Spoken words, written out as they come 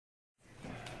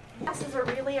this is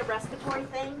really a respiratory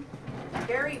thing.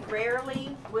 Very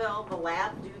rarely will the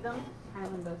lab do them.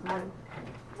 Highland does mine.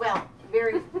 Well,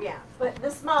 yeah, but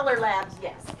the smaller labs,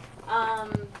 yes.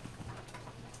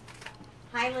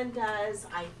 Highland does,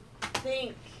 I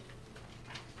think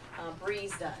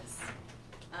Breeze does.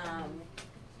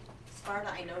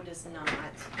 Sparta, I know, does not.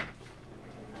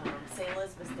 St.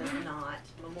 Elizabeth's does not.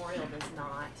 Memorial does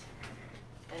not.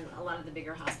 And a lot of the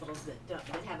bigger hospitals that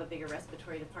have a bigger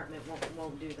respiratory department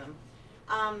won't do them.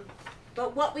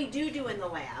 But what we do in the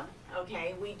lab,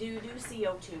 okay, we do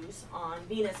CO2s on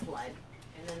venous blood,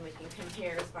 and then we can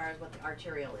compare as far as what the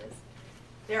arterial is.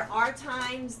 There are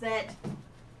times that,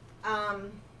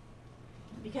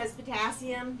 because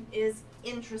potassium is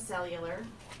intracellular,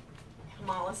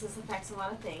 hemolysis affects a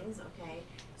lot of things, okay?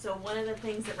 So one of the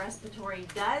things that respiratory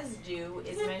does do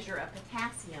is measure a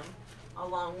potassium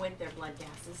along with their blood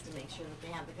gases to make sure that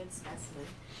they have a good specimen.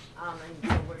 And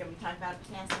so we're going to be talking about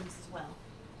potassiums as well.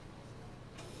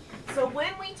 So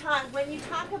when you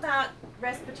talk about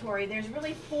respiratory, there's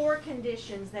really 4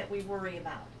 conditions that we worry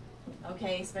about,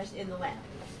 okay, especially in the lab.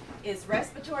 Is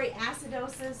respiratory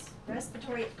acidosis,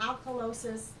 respiratory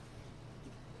alkalosis,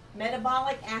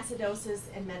 metabolic acidosis,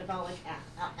 and metabolic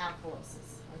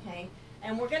alkalosis, okay?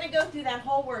 And we're going to go through that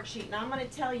whole worksheet, and I'm going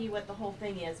to tell you what the whole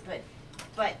thing is, but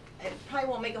it probably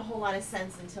won't make a whole lot of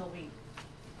sense until we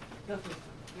go through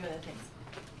the other things.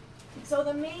 So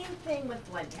the main thing with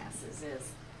blood gases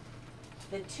is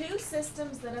the 2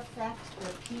 systems that affect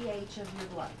the pH of your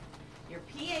blood. Your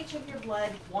pH of your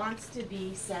blood wants to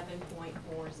be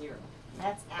 7.40.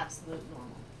 That's absolute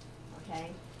normal,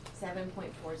 okay?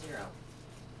 7.40.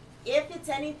 If it's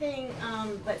anything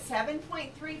but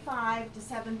 7.35 to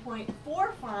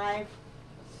 7.45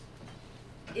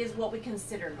 is what we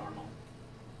consider normal.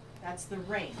 That's the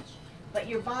range. But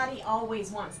your body always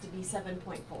wants to be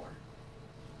 7.4.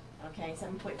 Okay,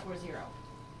 7.40.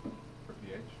 For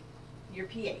pH? Your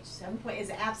pH, is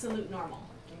absolute normal,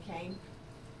 okay?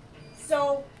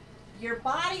 So your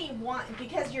body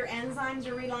because your enzymes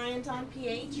are reliant on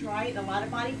pH, right? A lot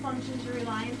of body functions are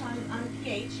reliant on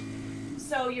pH.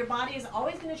 So your body is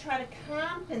always going to try to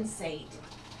compensate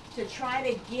to try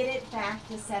to get it back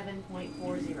to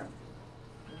 7.40,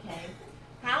 okay?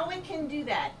 How it can do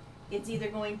that, it's either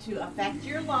going to affect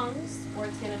your lungs or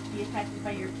it's going to be affected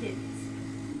by your kidneys.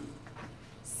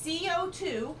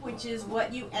 CO2, which is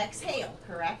what you exhale,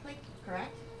 correct?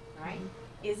 Right?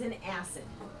 Is an acid.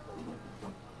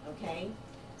 Okay?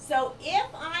 So if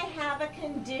I have a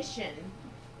condition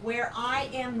where I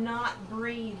am not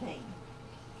breathing,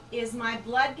 is my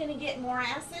blood going to get more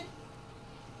acid?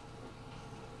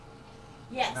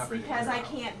 Yes, because I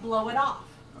can't blow it off.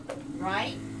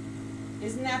 Right?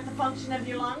 Isn't that the function of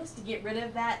your lungs, to get rid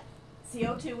of that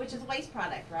CO2, which is a waste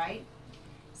product, right?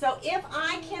 So if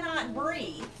I cannot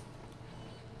breathe,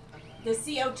 the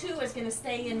CO2 is going to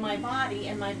stay in my body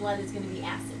and my blood is going to be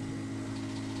acid.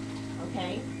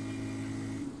 Okay?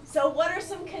 So what are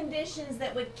some conditions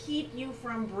that would keep you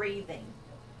from breathing?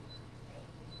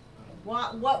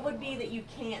 What would be that you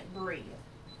can't breathe?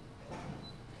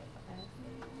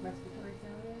 Respiratory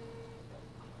failure.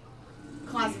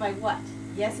 Caused by what?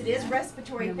 Yes, it is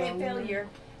respiratory failure,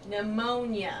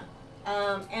 pneumonia,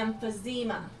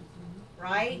 emphysema,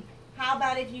 right? How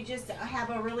about if you just have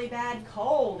a really bad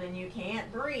cold and you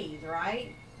can't breathe,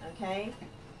 right? Okay?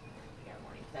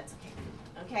 That's okay.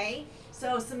 Okay?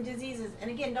 So some diseases, and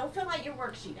again, don't fill out your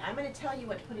worksheet. I'm going to tell you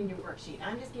what to put in your worksheet.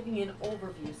 I'm just giving you an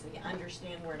overview so you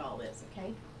understand where it all is,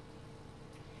 okay?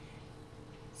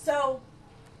 So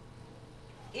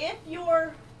if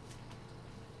you're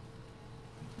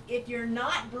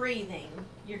not breathing,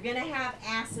 you're going to have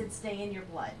acid stay in your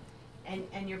blood.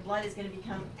 And your blood is going to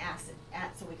become acid,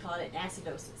 so we call it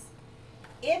acidosis.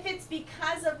 If it's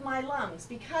because of my lungs,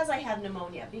 because I have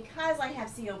pneumonia, because I have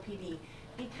COPD,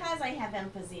 because I have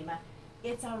emphysema,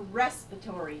 it's a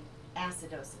respiratory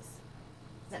acidosis.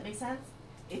 Does that make sense?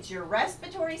 It's your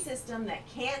respiratory system that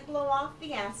can't blow off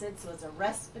the acid, so it's a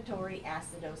respiratory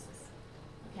acidosis.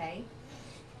 Okay?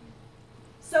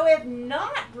 So if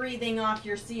not breathing off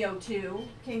your CO2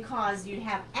 can cause you to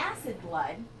have acid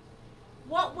blood,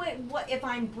 what if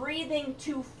I'm breathing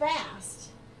too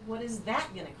fast, what is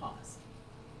that going to cause?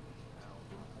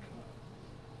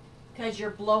 Because you're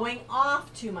blowing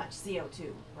off too much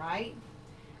CO2, right?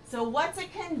 So what's a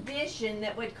condition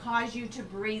that would cause you to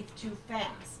breathe too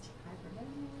fast?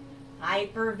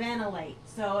 Hyperventilate.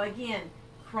 So again,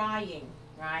 crying,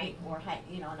 right? Or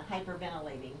in a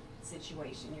hyperventilating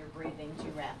situation, you're breathing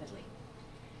too rapidly.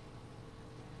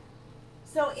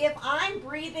 So if I'm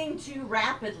breathing too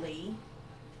rapidly,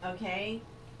 okay,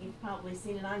 You've probably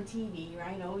seen it on TV,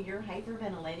 right? Oh, you're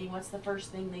hyperventilating. What's the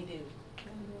first thing they do?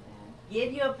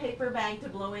 Give you a paper bag to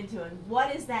blow into. And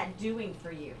what is that doing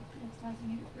for you? It's causing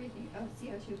you to breathe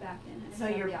CO2 back in and So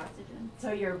absorb you're- the oxygen.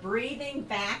 So you're breathing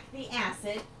back the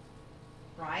acid,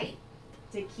 right?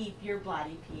 To keep your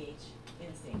body pH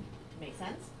in sync. Make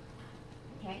sense?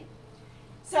 Okay?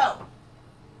 So,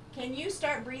 can you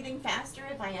start breathing faster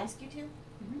if I ask you to?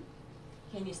 Mm-hmm.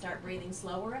 Can you start breathing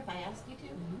slower if I ask you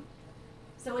to?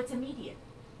 So it's immediate,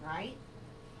 right?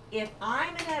 If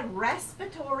I'm in a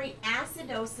respiratory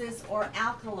acidosis or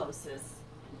alkalosis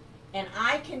and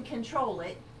I can control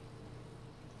it,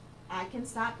 I can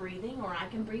stop breathing, or I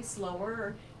can breathe slower,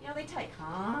 or, you know, they tell you,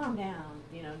 calm down,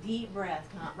 you know, deep breath,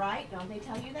 right? Don't they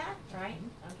tell you that, right?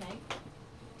 Okay.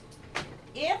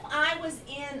 If I was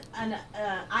in an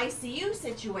ICU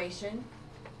situation,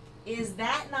 is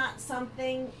that not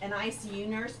something an ICU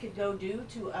nurse could go do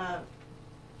to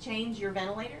change your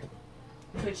ventilator?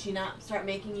 Could she not start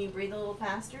making you breathe a little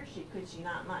faster? Could she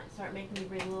not start making you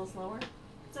breathe a little slower?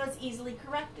 So it's easily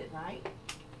corrected, right?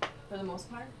 For the most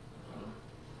part.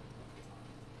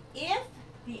 If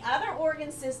the other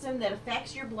organ system that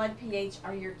affects your blood pH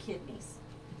are your kidneys,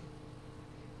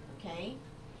 okay?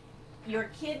 Your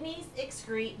kidneys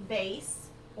excrete base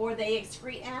or they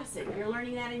excrete acid. You're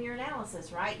learning that in your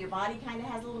analysis, right? Your body kind of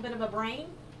has a little bit of a brain.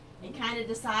 It kind of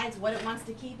decides what it wants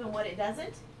to keep and what it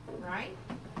doesn't, right?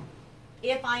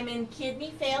 If I'm in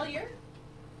kidney failure,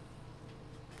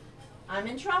 I'm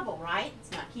in trouble, right?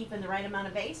 It's not keeping the right amount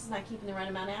of base, it's not keeping the right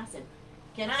amount of acid.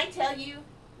 Can I tell you,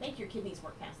 make your kidneys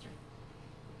work faster?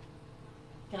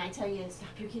 Can I tell you to stop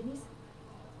your kidneys?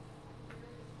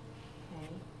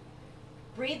 Okay.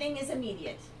 Breathing is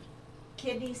immediate.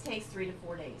 Kidneys takes 3 to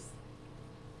 4 days.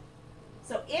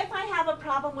 So if I have a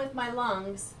problem with my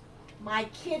lungs, my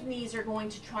kidneys are going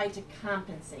to try to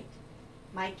compensate.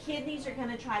 My kidneys are going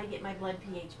to try to get my blood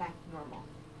pH back to normal.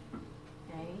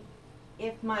 Okay?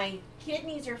 If my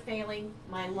kidneys are failing,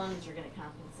 my lungs are going to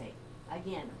compensate.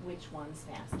 Again, which one's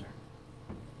faster?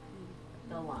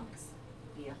 The lungs.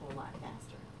 Be a whole lot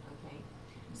faster. Okay?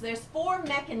 So there's 4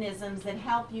 mechanisms that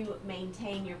help you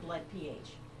maintain your blood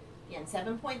pH. Again,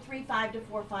 7.35 to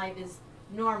 4.5 is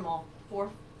normal.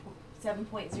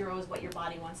 7.0 is what your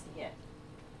body wants to get.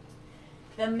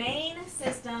 The main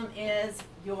system is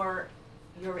you're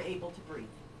able to breathe,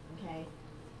 okay?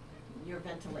 Your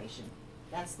ventilation.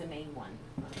 That's the main one,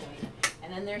 okay?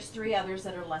 And then there's 3 others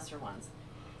that are lesser ones.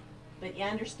 But you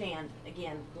understand,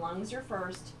 again, lungs are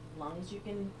first. Lungs you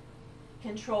can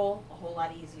control a whole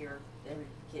lot easier than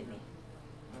kidney,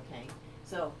 okay?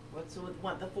 So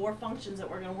what the 4 functions that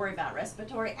we're going to worry about: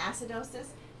 respiratory acidosis,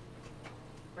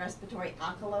 respiratory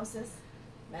alkalosis,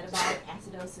 metabolic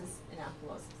acidosis, and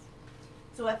alkalosis.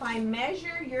 So if I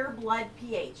measure your blood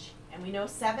pH, and we know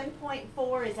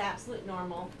 7.4 is absolute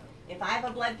normal, if I have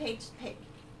a blood pH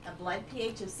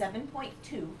of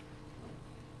 7.2,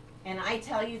 and I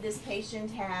tell you this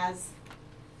patient has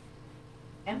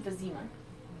emphysema,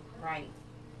 right?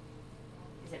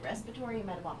 Is it respiratory or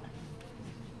metabolic?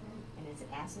 And is it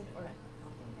acid or acid?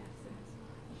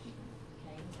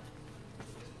 Okay.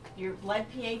 Your blood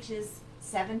pH is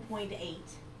 7.8,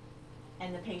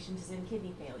 and the patient is in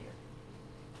kidney failure.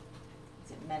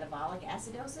 Is it metabolic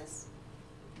acidosis,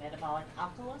 metabolic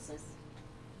alkalosis,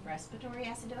 respiratory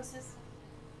acidosis?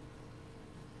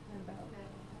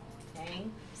 Okay.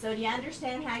 So do you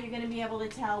understand how you're going to be able to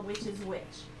tell which is which?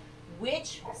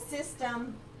 Which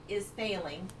system is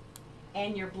failing,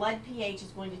 and your blood pH is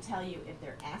going to tell you if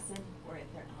they're acid or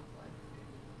if they're alkaline.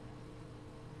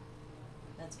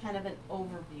 That's kind of an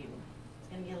overview. It's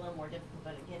going to get a little more difficult,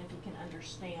 but again, if you can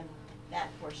understand that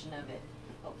portion of it,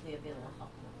 hopefully it'll be a little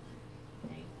helpful.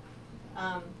 Okay.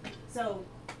 So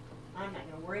I'm not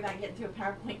going to worry about getting through a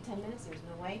PowerPoint in 10 minutes. There's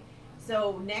no way.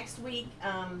 So next week,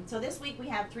 so this week we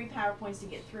have 3 PowerPoints to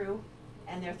get through,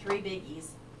 and they're 3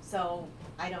 biggies. So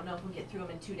I don't know if we'll get through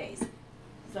them in 2 days.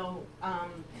 So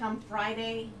come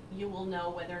Friday, you will know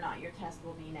whether or not your test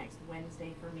will be next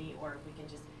Wednesday for me, or if we can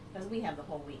just, because we have the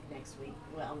whole week next week.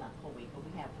 Well, not the whole week, but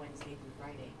we have Wednesday through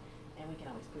Friday, and we can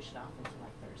always push it off until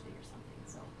like Thursday or something.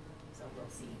 So we'll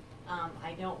see.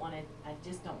 I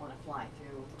just don't want to fly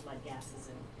through blood gases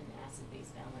and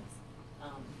acid-base balance,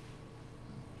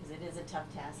 because it is a tough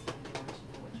task, and we want you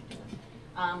to know what you're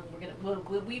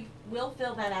doing. We will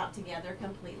fill that out together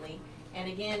completely. And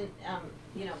again,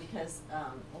 you know, because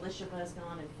Alicia is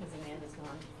gone and because Amanda's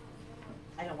gone,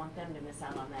 I don't want them to miss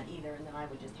out on that either, and then I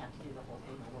would just have to do the whole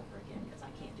thing all over again, because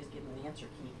I can't just give them the answer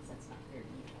key, because that's not fair to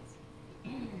you guys.